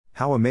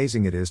How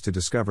amazing it is to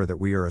discover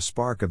that we are a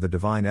spark of the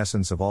divine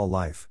essence of all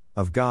life,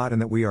 of God,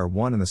 and that we are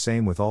one and the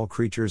same with all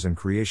creatures and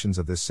creations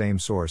of this same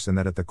source, and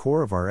that at the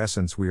core of our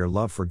essence we are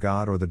love for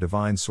God, or the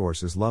divine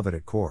source is love at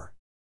its core.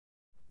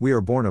 We are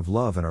born of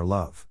love and are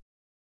love.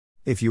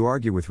 If you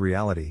argue with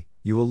reality,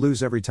 you will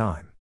lose every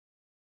time.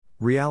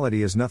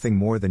 Reality is nothing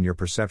more than your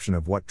perception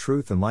of what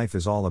truth and life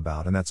is all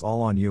about, and that's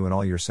all on you and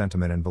all your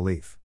sentiment and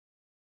belief.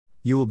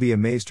 You will be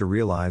amazed to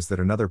realize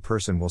that another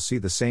person will see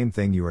the same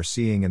thing you are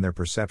seeing, and their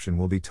perception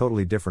will be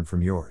totally different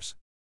from yours.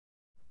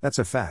 That's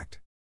a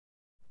fact.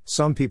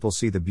 Some people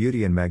see the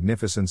beauty and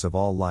magnificence of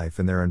all life,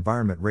 and their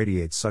environment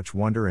radiates such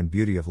wonder and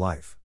beauty of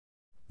life.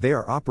 They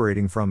are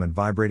operating from and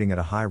vibrating at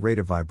a high rate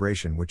of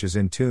vibration which is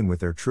in tune with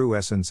their true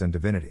essence and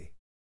divinity.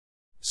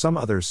 Some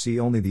others see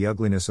only the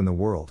ugliness in the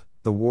world,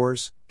 the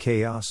wars,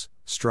 chaos,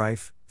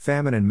 strife,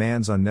 famine, and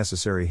man's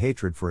unnecessary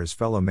hatred for his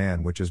fellow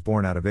man, which is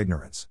born out of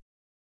ignorance.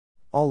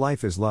 All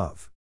life is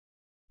love.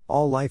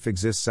 All life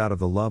exists out of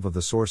the love of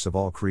the source of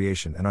all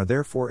creation and are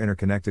therefore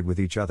interconnected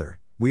with each other.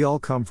 We all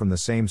come from the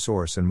same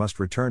source and must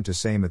return to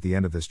same at the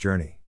end of this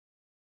journey.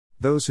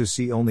 Those who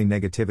see only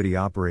negativity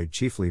operate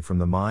chiefly from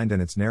the mind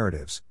and its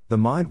narratives. The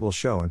mind will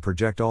show and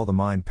project all the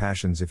mind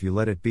passions if you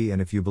let it be,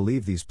 and if you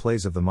believe these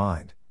plays of the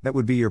mind, that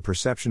would be your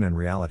perception and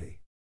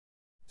reality.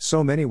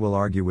 So many will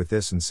argue with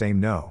this and say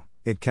no,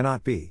 it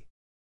cannot be.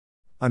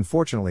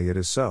 Unfortunately, it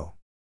is so.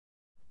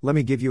 Let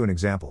me give you an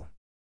example.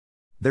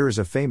 There is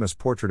a famous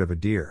portrait of a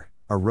deer,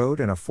 a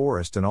road, and a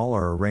forest, and all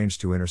are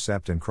arranged to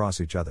intercept and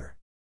cross each other.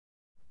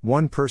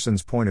 One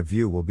person's point of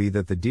view will be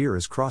that the deer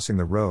is crossing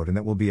the road, and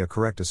that will be a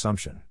correct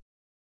assumption.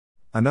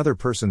 Another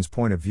person's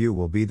point of view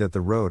will be that the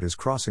road is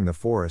crossing the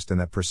forest,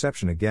 and that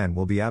perception again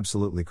will be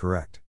absolutely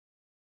correct.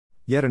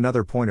 Yet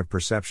another point of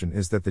perception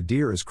is that the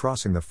deer is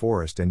crossing the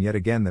forest, and yet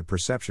again that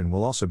perception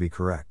will also be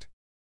correct.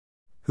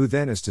 Who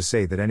then is to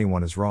say that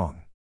anyone is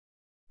wrong?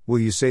 Will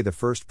you say the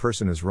first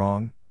person is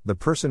wrong? The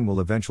person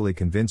will eventually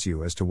convince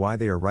you as to why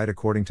they are right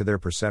according to their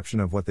perception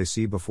of what they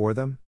see before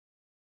them.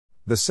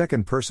 The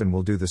second person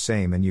will do the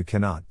same, and you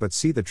cannot but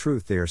see the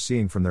truth they are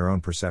seeing from their own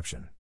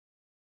perception.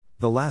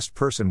 The last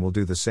person will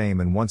do the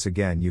same, and once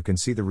again you can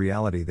see the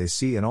reality they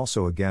see, and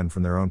also again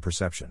from their own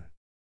perception.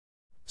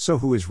 So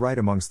who is right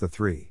amongst the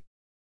three?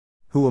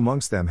 Who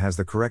amongst them has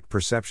the correct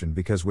perception?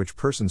 Because which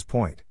person's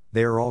point,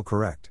 they are all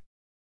correct.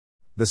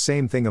 The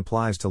same thing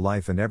applies to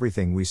life and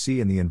everything we see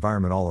in the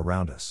environment all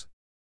around us.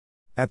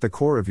 At the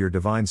core of your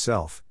divine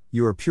self,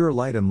 you are pure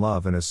light and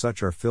love, and as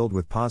such are filled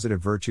with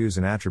positive virtues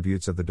and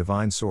attributes of the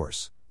divine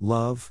source: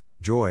 love,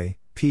 joy,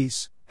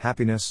 peace,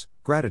 happiness,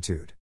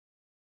 gratitude.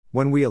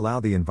 When we allow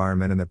the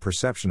environment and the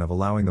perception of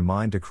allowing the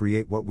mind to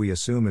create what we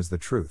assume is the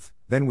truth,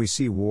 then we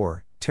see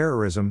war,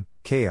 terrorism,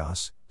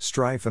 chaos,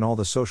 strife, and all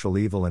the social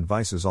evil and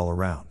vices all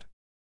around.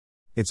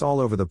 It's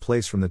all over the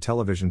place, from the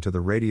television to the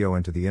radio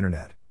and to the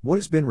internet. What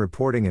has been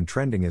reporting and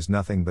trending is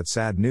nothing but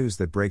sad news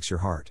that breaks your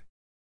heart.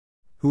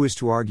 Who is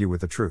to argue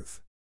with the truth?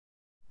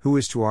 Who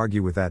is to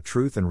argue with that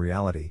truth and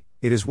reality?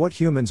 It is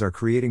what humans are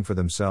creating for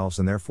themselves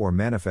and therefore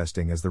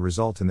manifesting as the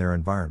result in their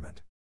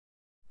environment.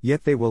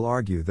 Yet they will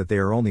argue that they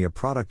are only a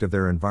product of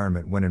their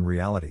environment, when in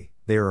reality,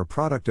 they are a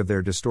product of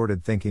their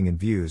distorted thinking and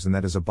views, and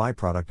that is a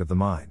byproduct of the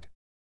mind.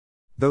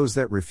 Those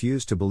that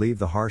refuse to believe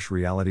the harsh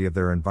reality of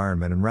their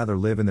environment and rather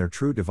live in their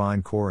true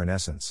divine core and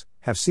essence,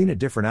 have seen a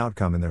different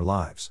outcome in their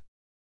lives.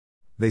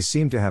 They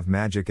seem to have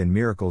magic and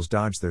miracles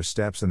dodge their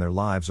steps, and their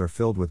lives are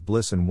filled with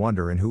bliss and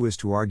wonder, and who is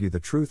to argue the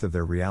truth of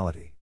their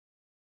reality?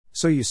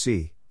 So you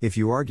see, if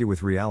you argue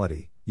with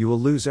reality, you will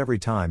lose every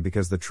time,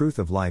 because the truth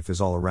of life is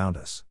all around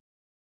us.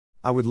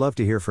 I would love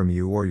to hear from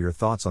you or your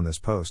thoughts on this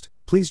post.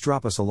 Please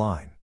drop us a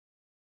line.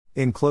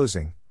 In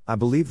closing, I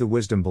believe the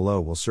wisdom below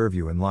will serve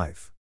you in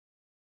life.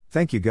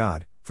 Thank you,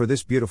 God, for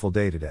this beautiful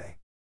day today.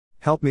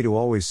 Help me to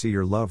always see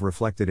your love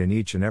reflected in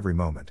each and every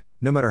moment,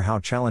 no matter how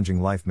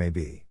challenging life may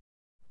be.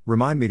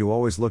 Remind me to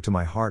always look to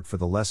my heart for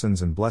the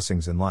lessons and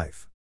blessings in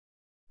life.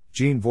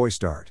 Jean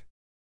Voistart.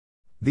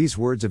 These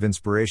words of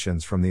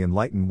inspirations from the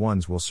enlightened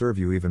ones will serve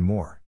you even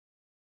more.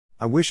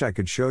 I wish I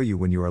could show you,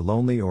 when you are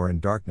lonely or in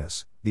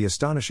darkness, the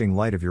astonishing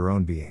light of your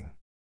own being.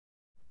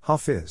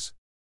 Hafiz.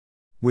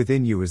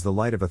 Within you is the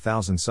light of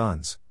 1,000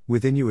 suns,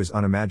 within you is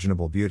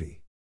unimaginable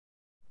beauty.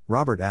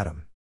 Robert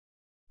Adam.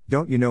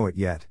 Don't you know it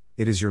yet?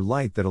 It is your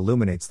light that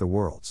illuminates the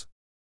worlds.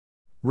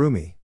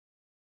 Rumi.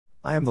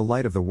 I am the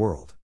light of the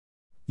world.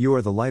 You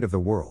are the light of the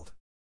world.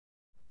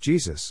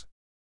 Jesus.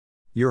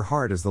 Your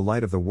heart is the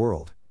light of the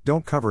world,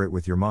 don't cover it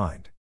with your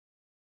mind.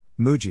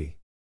 Muji.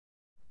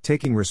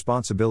 Taking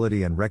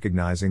responsibility and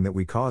recognizing that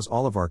we cause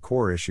all of our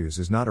core issues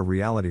is not a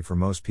reality for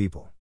most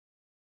people.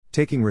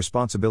 Taking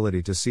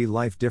responsibility to see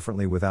life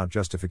differently without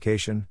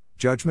justification,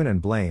 judgment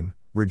and blame,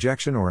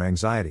 rejection or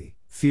anxiety,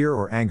 fear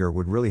or anger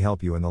would really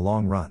help you in the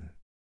long run.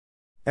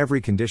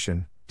 Every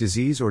condition,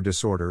 disease or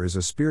disorder is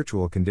a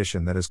spiritual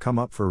condition that has come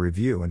up for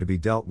review and to be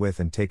dealt with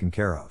and taken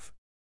care of.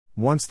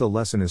 Once the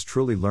lesson is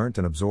truly learnt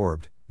and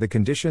absorbed, the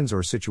conditions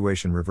or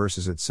situation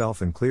reverses itself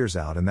and clears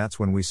out, and that's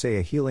when we say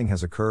a healing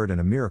has occurred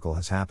and a miracle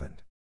has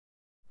happened.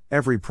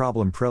 Every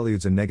problem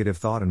preludes a negative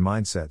thought and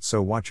mindset,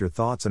 so watch your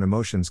thoughts and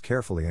emotions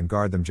carefully and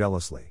guard them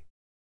jealously.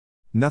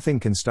 Nothing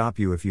can stop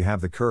you if you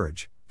have the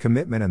courage,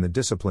 commitment, and the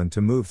discipline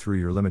to move through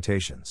your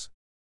limitations.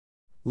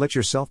 Let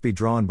yourself be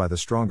drawn by the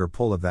stronger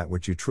pull of that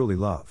which you truly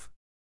love.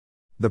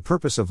 The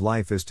purpose of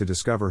life is to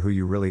discover who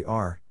you really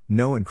are,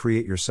 know and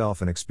create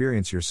yourself and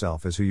experience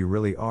yourself as who you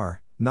really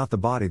are, not the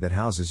body that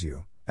houses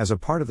you, as a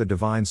part of the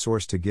divine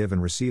source to give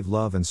and receive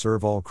love and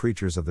serve all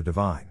creatures of the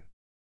divine.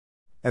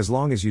 As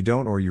long as you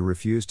don't or you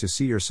refuse to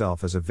see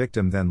yourself as a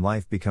victim, then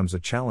life becomes a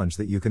challenge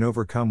that you can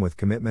overcome with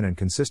commitment and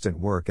consistent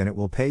work, and it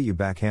will pay you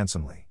back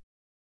handsomely.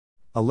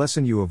 A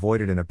lesson you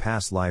avoided in a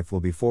past life will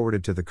be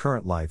forwarded to the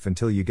current life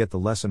until you get the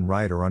lesson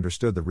right or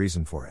understood the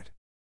reason for it.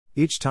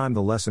 Each time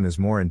the lesson is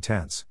more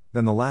intense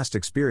than the last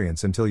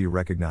experience until you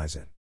recognize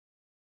it.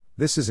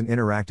 This is an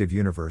interactive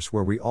universe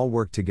where we all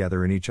work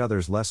together in each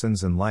other's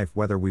lessons in life,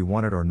 whether we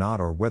want it or not,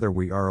 or whether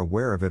we are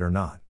aware of it or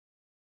not.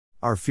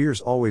 Our fears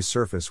always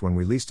surface when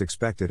we least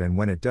expect it, and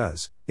when it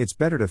does, it's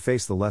better to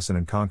face the lesson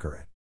and conquer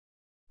it.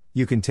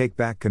 You can take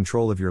back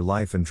control of your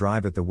life and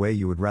drive it the way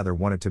you would rather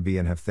want it to be,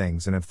 and have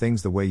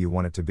things the way you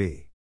want it to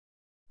be.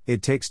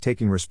 It takes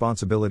taking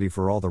responsibility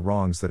for all the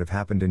wrongs that have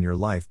happened in your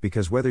life,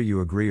 because whether you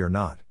agree or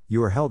not,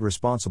 you are held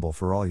responsible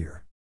for all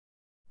your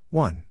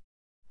 1.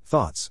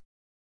 Thoughts,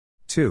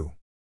 2.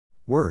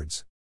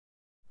 Words,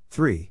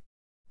 3.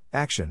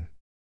 Action.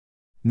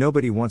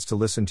 Nobody wants to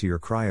listen to your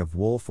cry of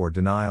wolf or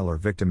denial or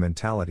victim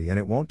mentality, and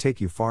it won't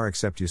take you far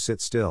except you sit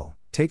still,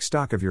 take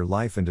stock of your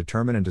life, and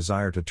determine and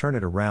desire to turn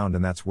it around,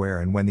 and that's where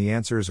and when the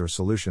answers or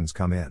solutions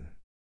come in.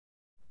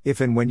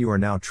 If and when you are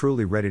now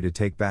truly ready to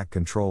take back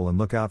control and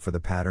look out for the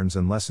patterns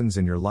and lessons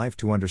in your life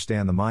to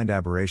understand the mind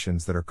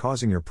aberrations that are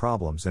causing your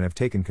problems and have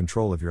taken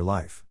control of your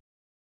life.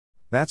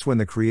 That's when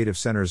the creative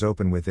centers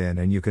open within,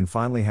 and you can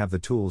finally have the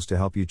tools to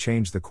help you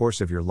change the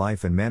course of your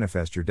life and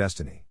manifest your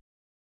destiny.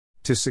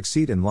 To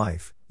succeed in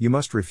life, you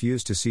must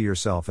refuse to see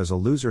yourself as a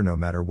loser no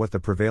matter what the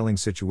prevailing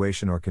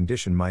situation or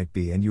condition might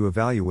be, and you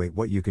evaluate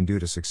what you can do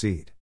to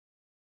succeed.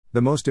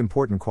 The most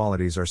important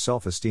qualities are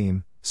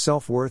self-esteem,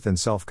 self-worth, and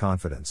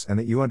self-confidence, and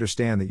that you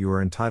understand that you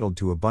are entitled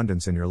to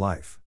abundance in your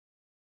life.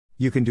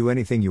 You can do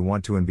anything you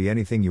want to and be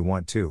anything you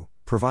want to,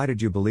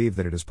 provided you believe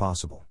that it is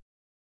possible.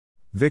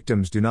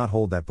 Victims do not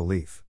hold that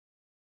belief.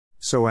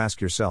 So ask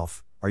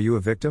yourself, are you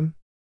a victim?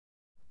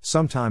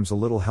 Sometimes a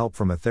little help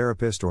from a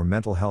therapist or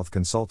mental health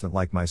consultant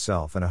like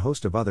myself and a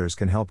host of others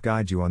can help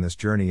guide you on this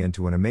journey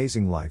into an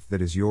amazing life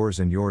that is yours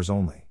and yours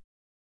only.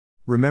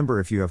 Remember,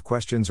 if you have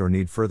questions or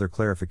need further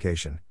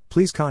clarification,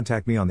 please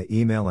contact me on the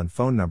email and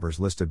phone numbers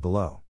listed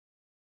below.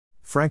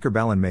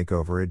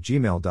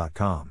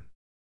 frankerballenmakeover@gmail.com.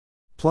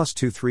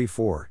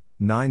 +234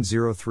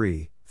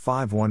 903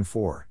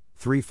 514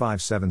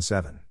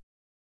 3577.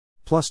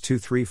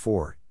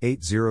 +234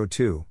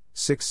 802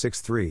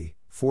 663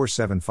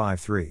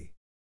 4753.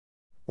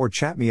 Or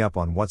chat me up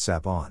on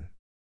WhatsApp on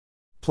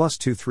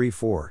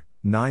 +234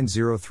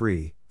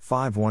 903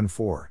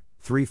 514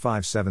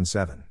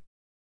 3577.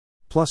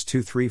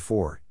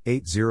 +234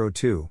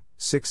 802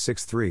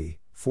 663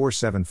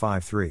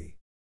 4753.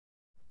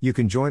 You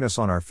can join us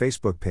on our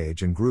Facebook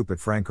page and group at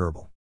Frank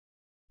Herbal.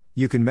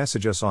 You can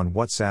message us on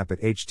WhatsApp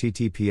at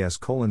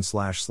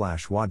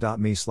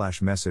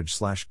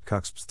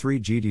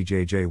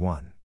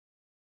https://wa.me/message/cuxps3gdjj1.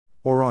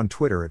 Or on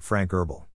Twitter at Frank Herbal.